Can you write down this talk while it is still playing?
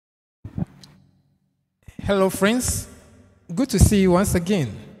Hello, friends. Good to see you once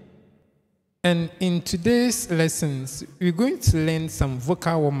again. And in today's lessons, we're going to learn some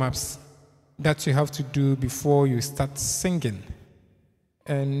vocal warm-ups that you have to do before you start singing.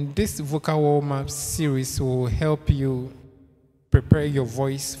 And this vocal warm-up series will help you prepare your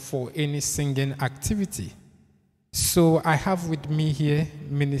voice for any singing activity. So I have with me here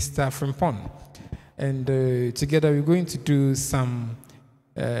Minister Frimpong, and together we're going to do some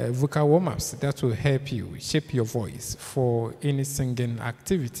vocal warm-ups that will help you shape your voice for any singing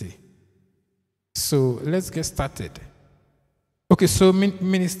activity. So let's get started. Okay, so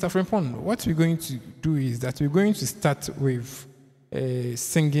Minister Frimpong, what we're going to do is that we're going to start with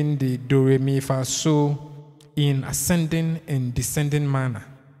singing the do, re, mi, fa, so in ascending and descending manner.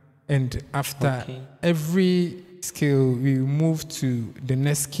 And after every scale, we move to the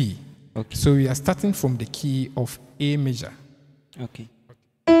next key. Okay. So we are starting from the key of A major. Okay.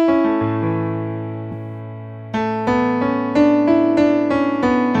 Okay,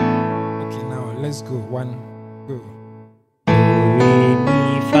 now let's go. One, go. Do, re,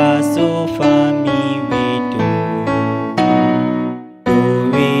 mi, fa, so, fa, mi, re, do.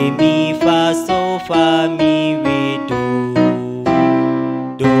 Do, re, mi, fa, so, fa, mi, re, do.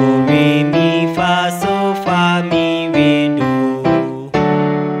 Do, re, mi, fa, so, fa, mi, re, do.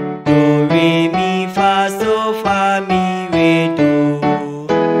 Do, re, mi, fa, so, fa, mi, re, do.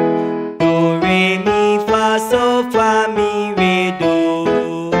 Do, re, mi, fa, so, fa, mi, re, do.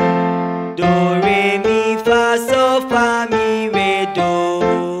 Do, re, mi, fa, so, fa, mi, re, do.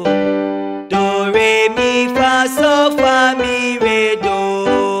 Do, re, mi, fa, so, fa, mi, re, do.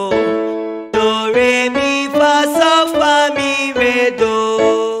 Do, re, mi, fa, so, fa, mi, re, do.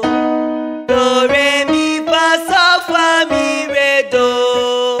 Do, re, mi, fa, so, fa, mi, re, do.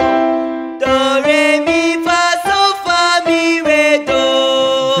 Do, re, mi, fa, so, fa, mi, re, do.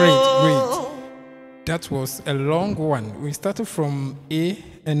 Great. That was a long one. We started from A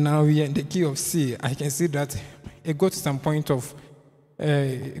and now we are in the key of C. I can see that it got to some point of,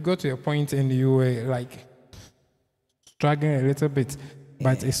 it got to a point and you were like struggling a little bit,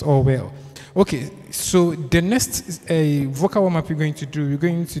 but it's all well. Okay, so the next vocal warm-up we're going to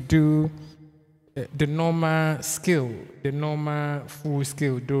do the normal scale, the normal full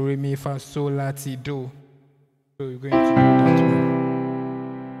scale, do, re, mi, fa, so, la, ti, do. So we're going to do that one.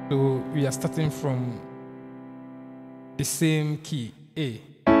 So we are starting from the same key, A.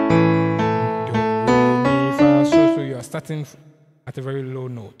 Do, re, mi, fa, so. So you are starting at a very low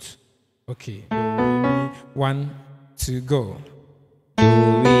note. Okay. Do, re, mi. 1, 2, go. Do,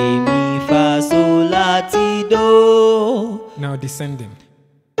 re, mi, fa, so, la, ti, do. Now descending.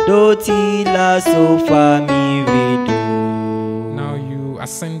 Do, ti, la, so, fa, mi, re, do. Now you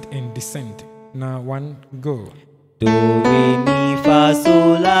ascend and descend. Now 1, go. Do, re, mi, fa,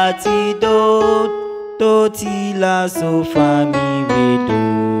 so, la, ti, do. Do, ti, la, so, fa, mi, re, do.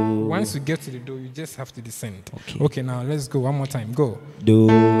 Once you get to the do, you just have to descend. Okay, now let's go one more time. Go. Do,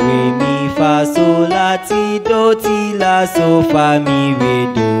 re, mi, fa, so, la, ti, do, ti, la, so, fa, mi, re,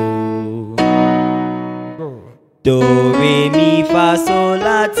 do. Go. Do, re, mi, fa, so,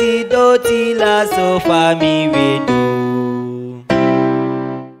 la, ti, do, ti, la, so, fa, mi, re, do.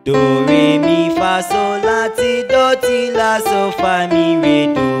 Do, re, mi, fa, so, la, ti, do, ti, la, so, fa, mi,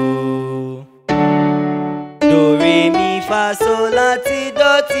 re, do. Do, re, mi, fa, so, la, ti,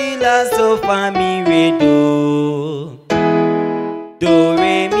 do, ti, la, so, fa, mi, re, do. Do,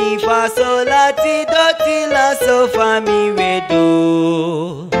 re, mi, fa, so, la, ti, do, ti, la, so, fa, mi, re,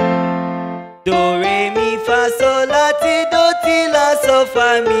 do. Do, re, mi, fa, so, la, ti, do, ti, la, so,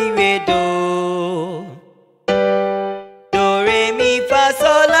 fa, mi, re, do. Do, re, mi, fa,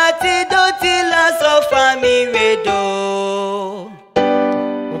 so, la, ti, do, ti, la, so, fa, mi, re, do.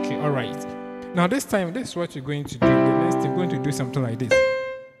 Okay, all right. Now this time, this is what you're going to do. The next thing, you're going to do something like this.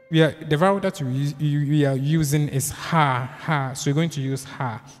 The vowel that we are using is ha, ha. So you're going to use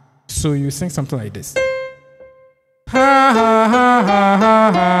ha. So you sing something like this. Ha, ha, ha, ha,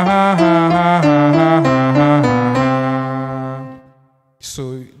 ha, ha, ha, ha, ha, ha, ha.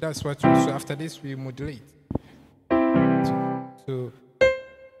 So that's what you, so after this we modulate. So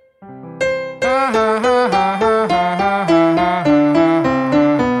ha, ha, ha, ha, ha, ha, ha, ha, ha.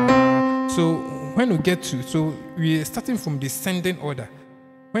 So when we get to, so we are starting from descending order.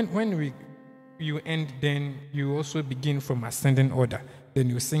 When you end, then you also begin from ascending order. Then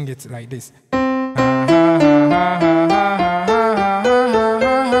you sing it like this.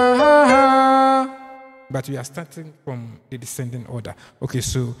 But we are starting from the descending order. Okay,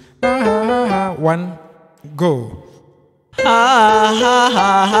 so 1, go. Ha ha ha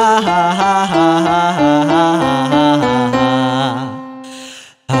ha ha ha ha ha ha ha ha ha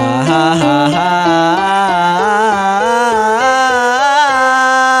ha ha ha ha.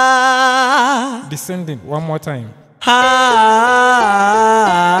 ascending. One more time.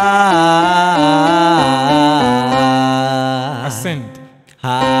 Ascend.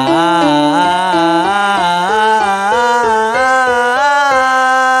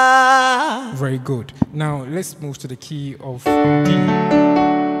 Very good. Now let's move to the key of D.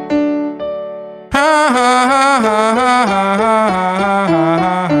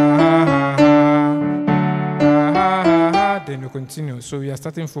 Then we continue. So we are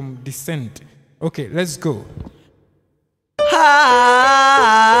starting from descend. Okay, let's go.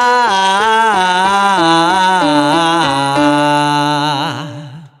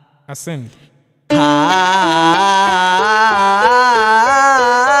 Ascend.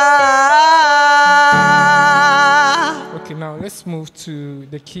 Okay, now let's move to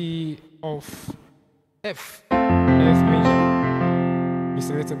the key of F. F major. It's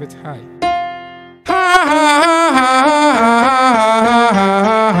a little bit high.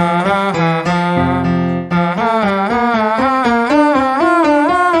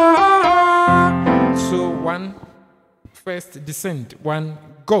 So one, first descend, one,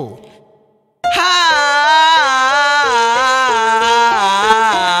 go.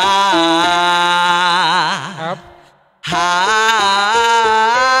 Up.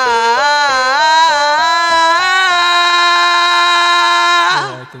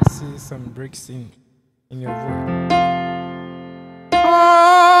 I can see some breaks in your voice.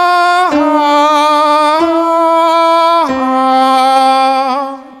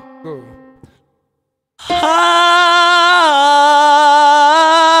 Go.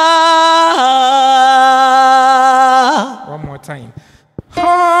 One more time.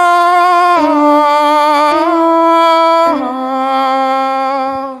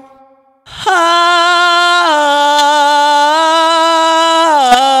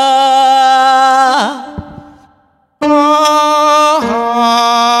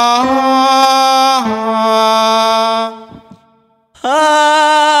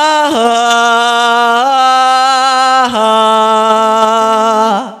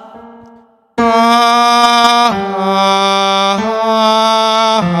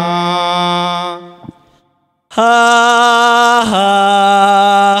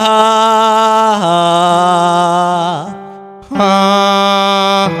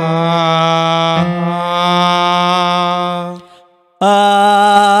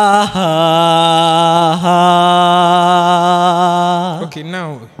 Okay,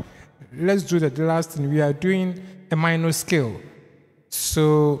 now let's do the last thing. We are doing a minor scale.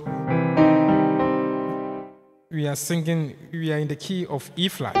 So we are singing, we are in the key of E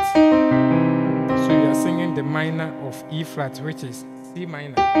flat. So we are singing the minor of E flat, which is C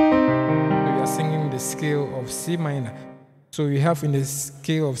minor. So we are singing the scale of C minor. So we have in the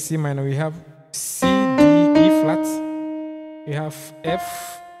scale of C minor, we have C, D, E flat. We have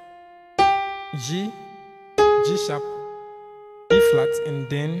F, G, G sharp, E flat, and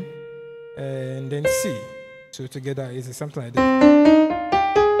then C. So together is something like that.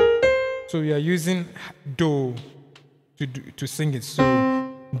 So we are using Do to sing it. So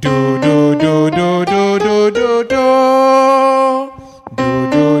Do do do do do do do do do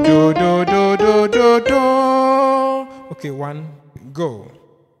do do do do do do do. Okay, one, go.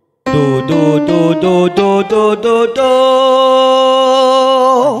 Do do do do do do do do.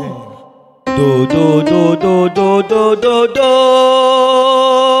 Do do do do do do do do.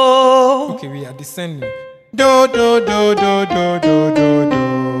 Okay, we are descending. Do do do do do do do do.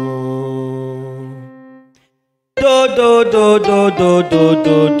 Do do do do do do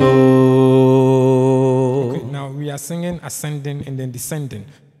do do. Okay, now we are singing ascending and then descending.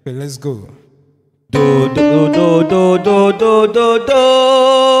 Okay, let's go. Do do do do do do do do.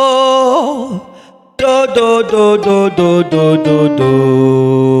 Do do do do do do do do.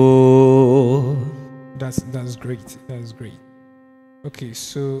 That's great. That's great. Okay,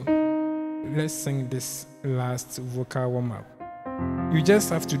 so let's sing this last vocal warm up. You just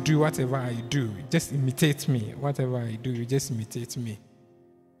have to do whatever I do. Just imitate me. Whatever I do, you just imitate me.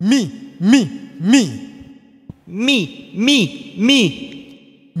 Me, me, me. Me, me,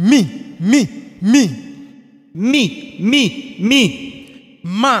 me. Me, me, me. Me, me, me.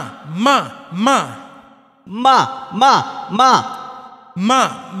 Ma, ma, ma. Ma, ma, ma.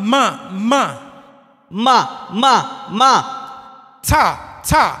 Ma, ma, ma. Ma, ma, ma. Ta,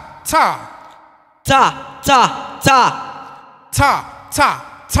 ta, ta. Ta, ta, ta. Ta, ta,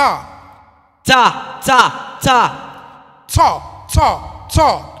 ta. Ta, ta, ta. To, to, to.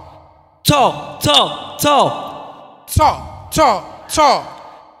 To, to, to. To, to, to.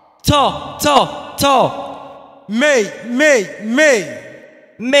 To, to, to. May, may, may.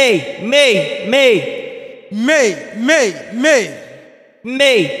 May, may, may. May, may, may.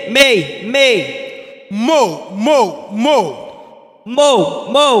 May, may, may. Mo, mo, mo. Mo,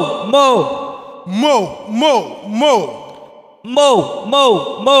 mo, mo. Mo, mo, mo. Mo,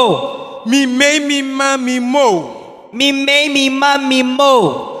 mo, mo. Me, me, ma, me, mo. Me, ma, me,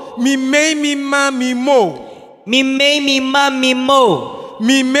 mo. Me, ma, me, mo. Me, ma, me, mo.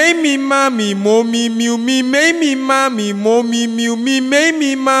 Me, ma, me, mo, me, mew, me, ma, me, mo, me, mew, me,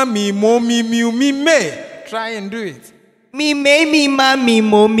 ma, me, mo, me, mew, me, may. Try and do it. Me, ma, me,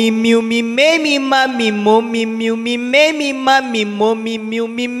 mo, me, mew, me, ma, me, mo, me, mew, me, ma, me, mo, me, mew,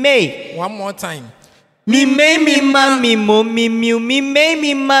 me, may. One more time. Me, ma, me, mo, me, mew, me,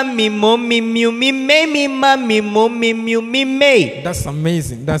 ma, me, mo, me, mew, me, ma, me, mo, me, mew, me, may. That's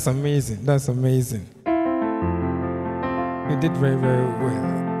amazing. That's amazing. That's amazing. You did very, very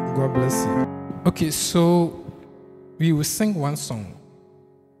well. God bless you. Okay, so we will sing one song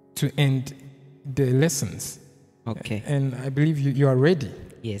to end the lessons. Okay. And I believe you are ready.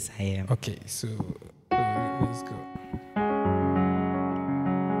 Yes, I am. Okay, so let's go.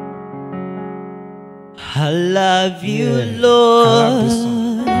 I love you, Yeah, Lord. I love this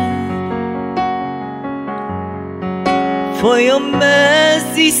song. For your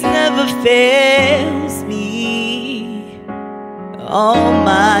mercies never fails me. All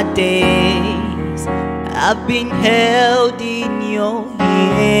my days I've been held in your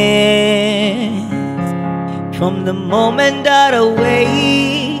hands. From the moment that I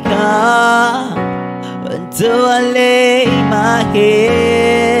wake up until I lay my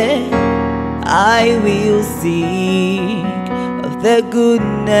head, I will sing of the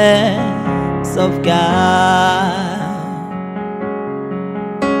goodness of God.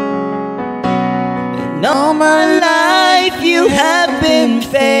 And all my life you have been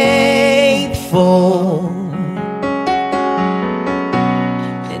faithful.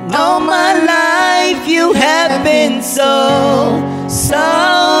 And all my life you have been so,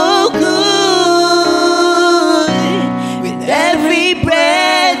 so good. With every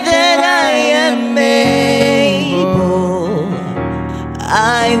breath that I am able,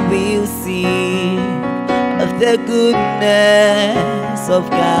 I will sing of the goodness of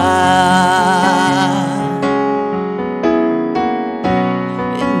God.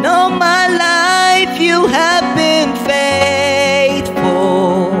 And all my life you have been faithful.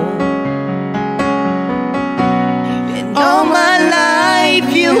 And all my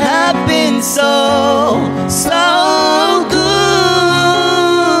life you have been so, so good.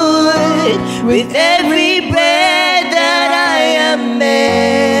 With every breath that I am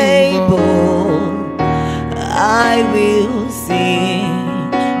able, I will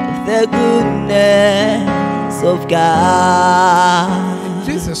sing of the goodness of God.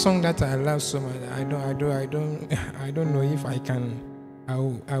 This is a song that I love so much. I don't know if I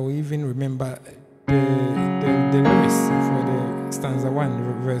will even remember the lyrics for the stanza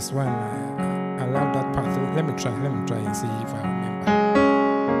 1, verse 1. I love that part. Let me try and see if I remember.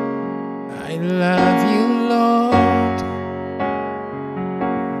 I love you, Lord,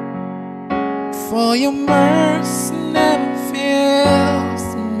 for your mercy never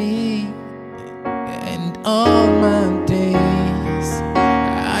fails me, and all my days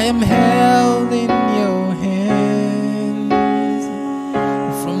I am held in your hands.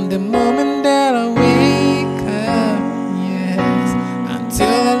 From the moment that I wake up, yes, until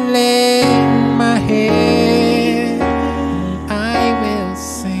I lay my head, I will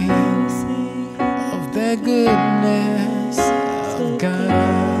sing of the goodness of God.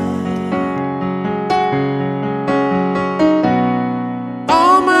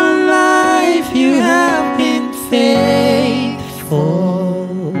 All my life you have been faithful.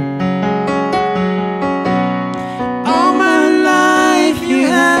 All my life you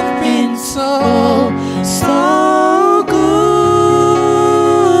have been so, so good.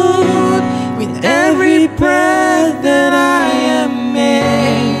 With every breath that I am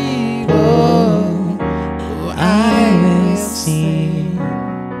able, I will sing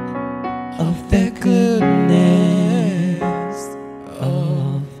of the goodness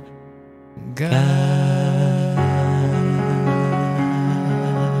of God.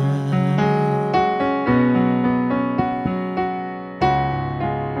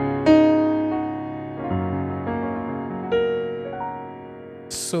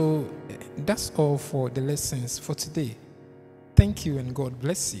 So that's all for the lessons for today. Thank you and God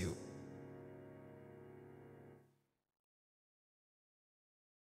bless you.